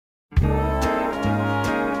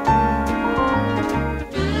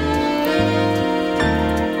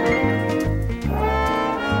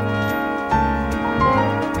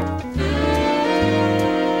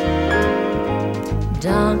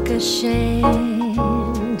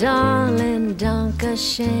Shoene, darling Danka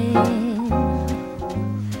Shoene.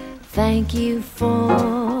 Thank you for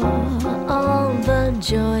all the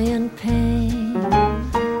joy and pain.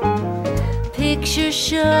 Picture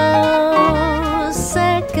show,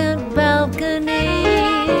 second balcony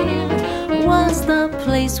was the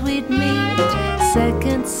place we'd meet.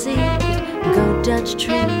 Second seat, go Dutch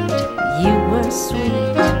treat, you were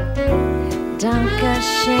sweet. Danka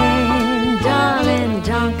Shoene, darling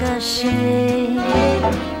Danka Shoene.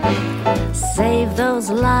 Save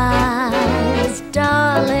those lies,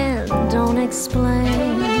 darling, don't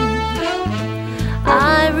explain.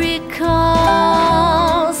 I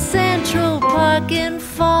recall Central Park in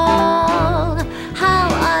fall, how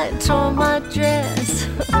I tore my dress,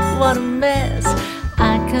 what a mess.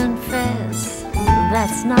 I confess,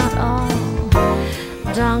 that's not all.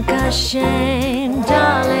 Danka Shoene,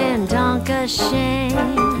 darling Danka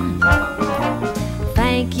Shoene.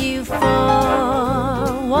 Thank you for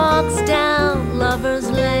walks down Lover's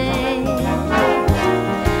Lane.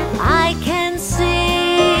 I can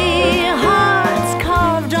see hearts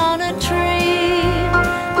carved on a tree,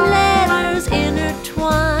 letters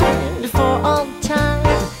intertwined for all time,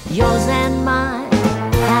 yours and mine,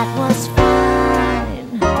 that was fine.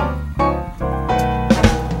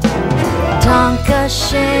 Danka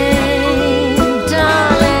Shoene,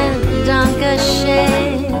 darling Danka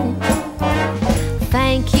Shoene.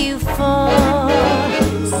 Thank you for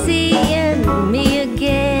seeing me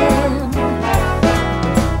again.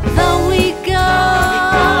 Though we go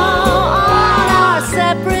on our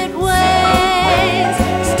separate ways,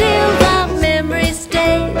 still the memory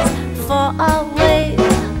stays for always.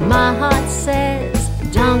 My heart says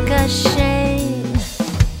Danka Shoene.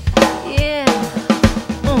 Yeah.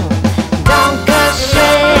 Danka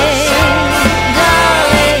Shoene,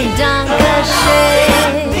 darling Danka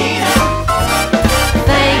Shoene.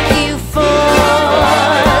 Thank you for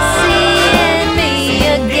seeing me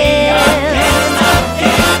again.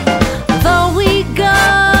 Though we go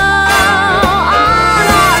on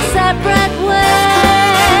our separate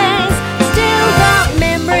ways, still the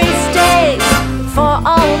memory stays for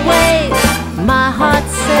always. My heart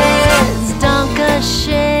says Danka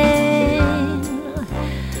Shoene,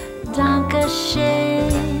 Danka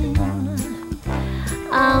Shoene.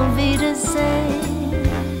 Auf Wiedersehen,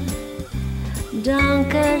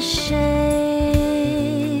 Danka Shoene.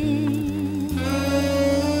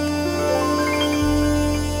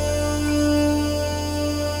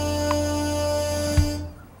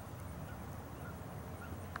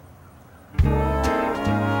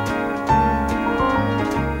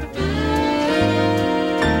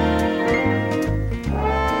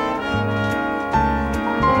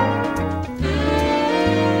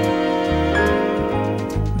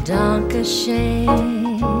 Danka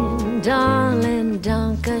Shoene, darling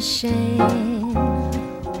Danka Shoene.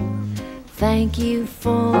 Thank you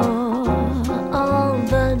for all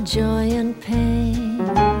the joy and pain.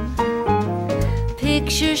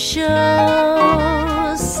 Picture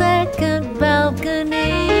show, second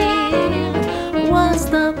balcony was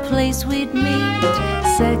the place we'd meet.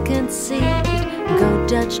 Second seat, go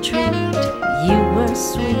Dutch treat, you were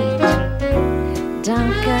sweet.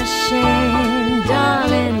 Danka Shoene,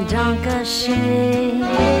 darling Danka Shoene.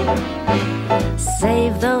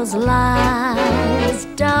 Save those lies,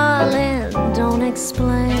 darling, don't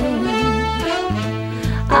explain.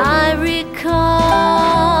 I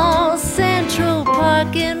recall Central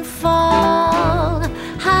Park in fall,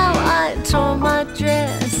 how I tore my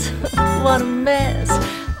dress, what a mess.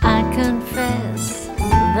 I confess,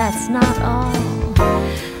 that's not all.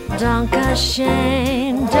 Danka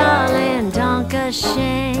Shoene, darling Danka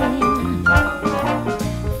Shoene.